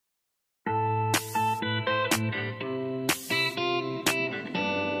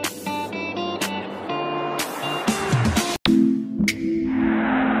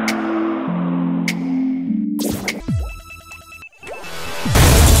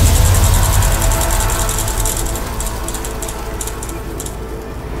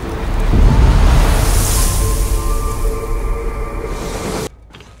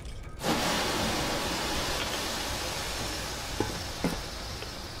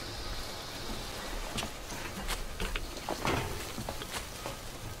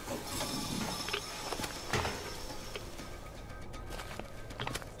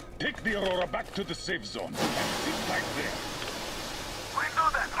Take the Aurora back to the safe zone and sit tight there. We do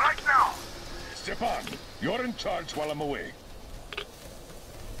that right now. Stepan, you're in charge while I'm away.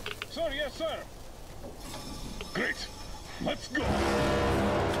 Sir, yes, sir. Great. Let's go. This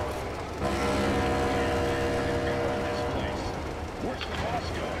place. Where's the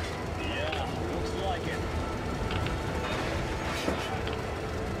Moscow? Yeah, looks like it.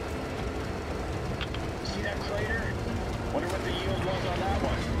 See that crater? Wonder what the yield was on that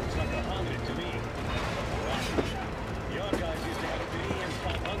one. Looks like 100 to me. Your guys used to have big and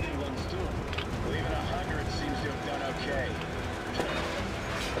 500 ones too. Well, even 100 seems to have done okay.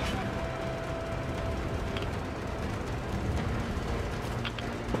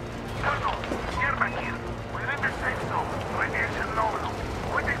 Colonel, Sherman here. We're in the safe zone. Radiation nominal.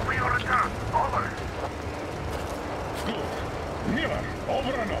 Waiting for your return. Over. Good. Miller,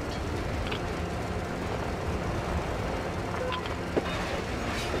 over and out.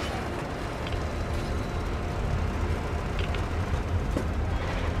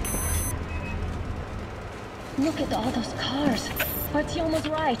 Look at all those cars. Artyom was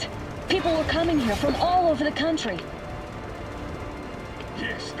right. People were coming here from all over the country.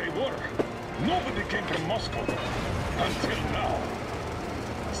 Yes, they were. Nobody came from Moscow. Until now.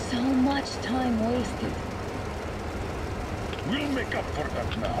 So much time wasted. We'll make up for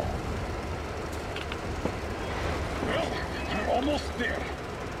that now. Well, we're almost there.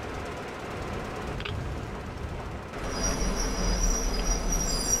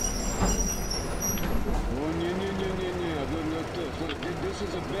 This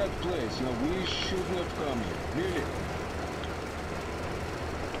is a bad place. Now, we shouldn't have come here. Really?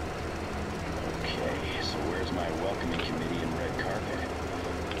 Okay, so where's my welcoming committee and red carpet?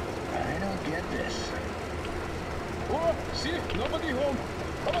 I don't get this. Oh, see? Nobody home.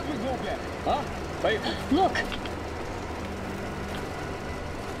 How about we go back? Huh? Wait. Look!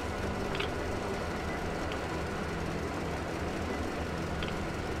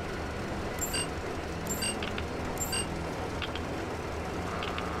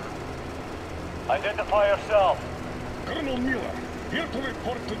 Identify yourself. Colonel Miller, here to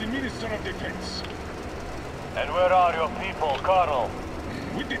report to the Minister of Defense. And where are your people, Colonel?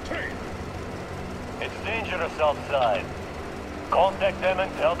 With the train. It's dangerous outside. Contact them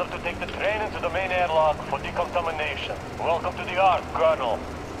and tell them to take the train into the main airlock for decontamination. Welcome to the Ark, Colonel.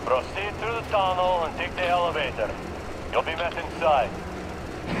 Proceed through the tunnel and take the elevator. You'll be met inside.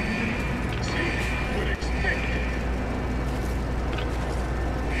 See, we're expected.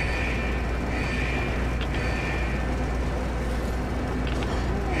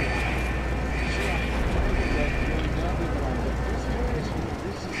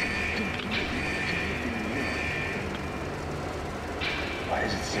 Why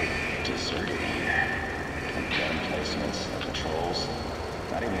is it so deserted here? No gun placements, no patrols,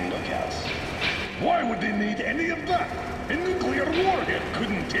 not even lookouts. Why would they need any of that? A nuclear warhead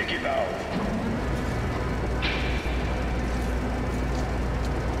couldn't take it out.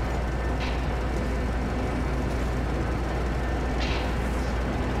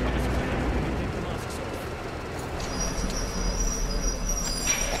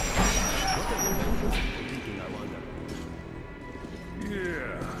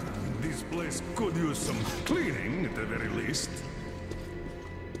 Yeah, this place could use some cleaning at the very least.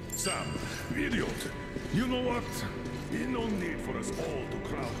 Sam, idiot, you know what? No need for us all to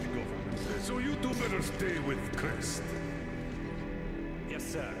crowd the government, so you two better stay with Crest. Yes,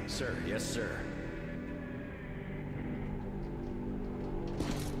 sir. Sir, yes, sir.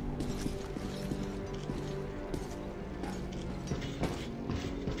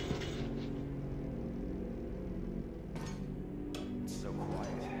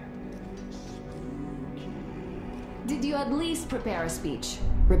 Did you at least prepare a speech?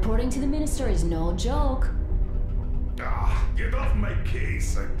 Reporting to the minister is no joke. Ah, get off my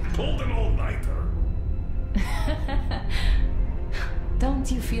case. I pulled an all-nighter. Don't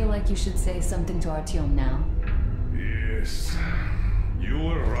you feel like you should say something to Artyom now? Yes, you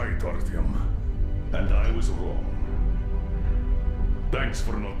were right, Artyom. And I was wrong. Thanks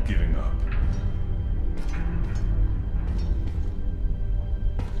for not giving up.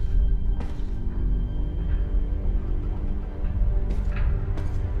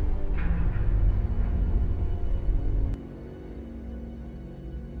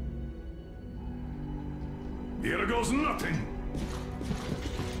 Here goes nothing!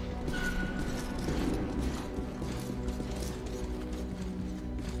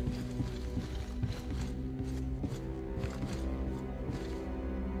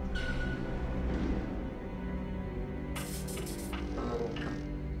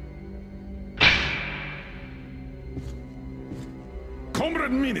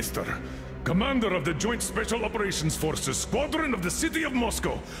 Comrade Minister, Commander of the Joint Special Operations Forces Squadron of the City of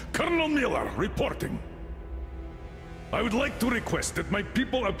Moscow, Colonel Miller, reporting. I would like to request that my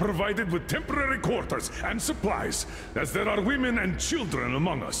people are provided with temporary quarters and supplies, as there are women and children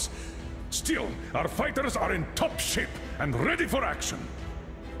among us. Still, our fighters are in top shape and ready for action.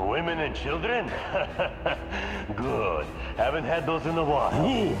 Women and children? Good. Haven't had those in a while.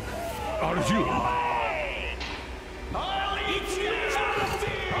 Who are you? I'll eat you!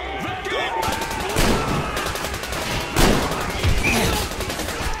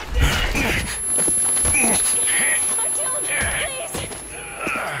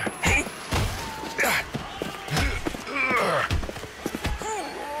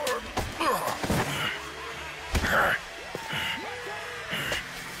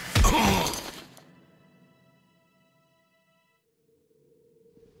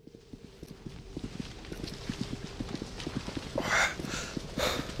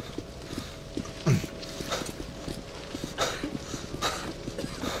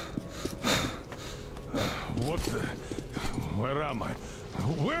 Where am I?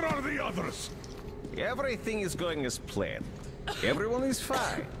 Where are the others? Everything is going as planned. Everyone is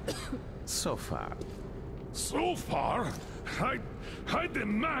fine. So far. So far? I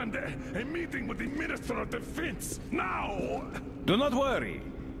demand a meeting with the Minister of Defense, now! Do not worry.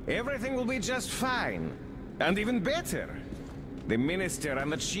 Everything will be just fine. And even better. The Minister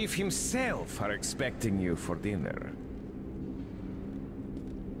and the Chief himself are expecting you for dinner.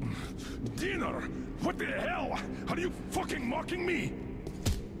 Dinner? What the hell? Are you fucking mocking me?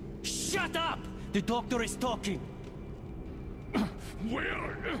 Shut up! The doctor is talking.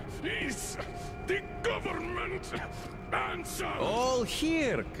 Where is the government answer? All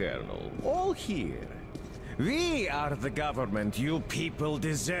here, Colonel. All here. We are the government you people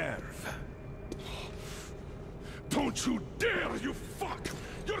deserve. Don't you dare, you fuck!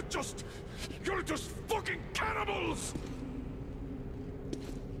 You're just fucking cannibals!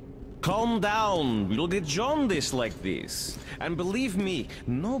 Calm down. We'll get jaundice like this. And believe me,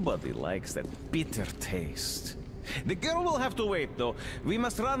 nobody likes that bitter taste. The girl will have to wait, though. We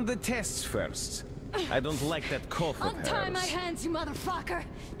must run the tests first. I don't like that cough of hers. Untie my hands, you motherfucker!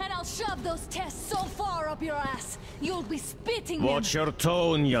 And I'll shove those tests so far up your ass, you'll be spitting Watch your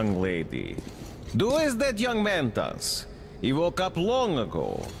tone, young lady. Do as that young man does. He woke up long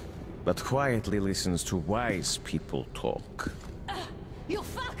ago, but quietly listens to wise people talk. You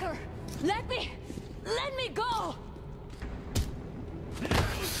fucker! Let me go!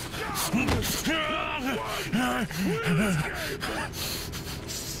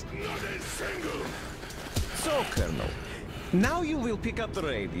 So, Colonel, now you will pick up the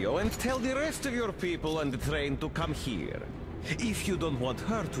radio and tell the rest of your people on the train to come here. If you don't want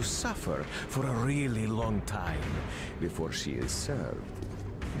her to suffer for a really long time before she is served.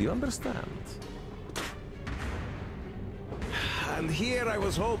 Do you understand? And here I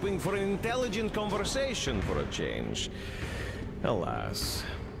was hoping for an intelligent conversation for a change. Alas.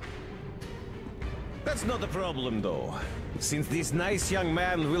 That's not a problem, though, since this nice young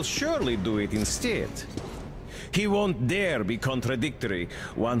man will surely do it instead. He won't dare be contradictory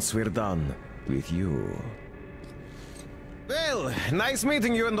once we're done with you. Well, nice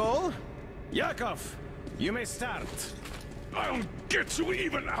meeting you and all. Yakov, you may start. I'll get you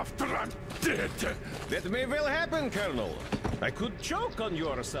even after I'm dead! That may well happen, Colonel. I could choke on you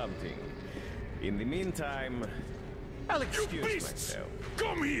or something. In the meantime, I'll excuse You beasts! myself.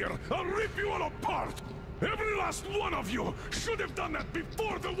 Come here! I'll rip you all apart! Every last one of you should have done that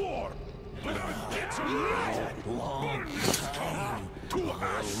before the war! But I'll get you now! Burn this town to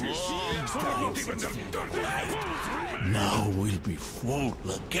ashes! So that not even their dirty bones remain! Now we'll be full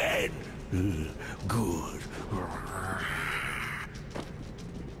again. Good.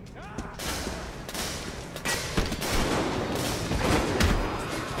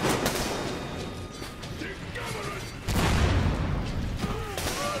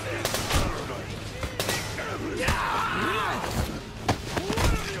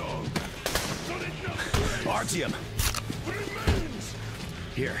 Artyom!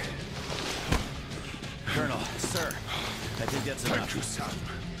 Here. Colonel, sir, I think that's enough. Thank you, son.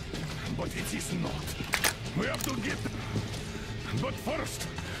 But it is not. We have to get... But first,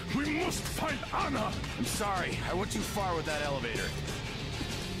 we must find Anna! I'm sorry, I went too far with that elevator.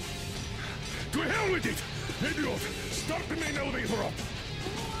 To hell with it! Idiot! Start the main elevator up!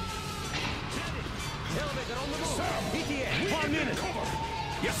 Elevator on the move! Sam! ETA, 1 minute! Cover!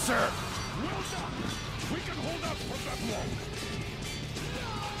 Yes, sir! Well done! We can hold out for that long!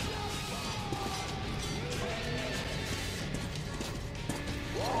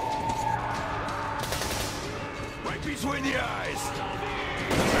 Right between the eyes!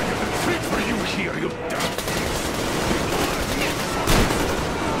 I got a treat for you here, you damn.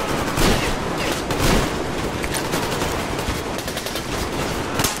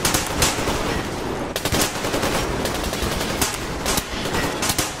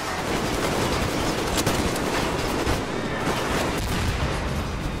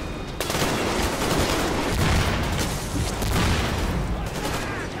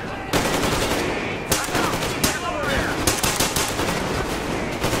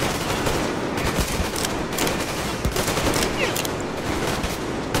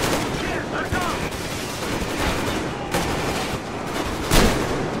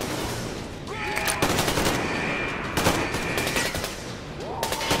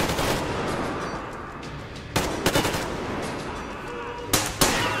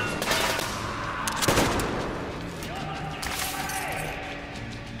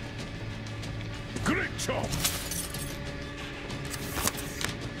 Great job!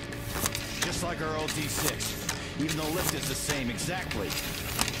 Just like our old D6. Even the lift is the same, exactly.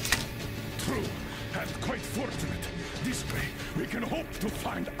 True, and quite fortunate. This way, we can hope to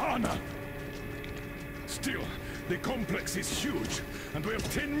find Anna. Still, the complex is huge, and we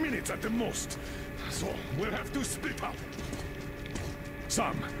have 10 minutes at the most. So, we'll have to split up.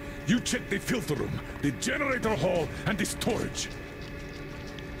 Sam, you check the filter room, the generator hall, and the storage.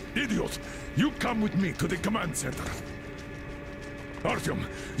 Idiot, you come with me to the command center. Artyom,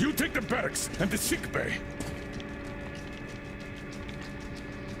 you take the barracks and the sick bay.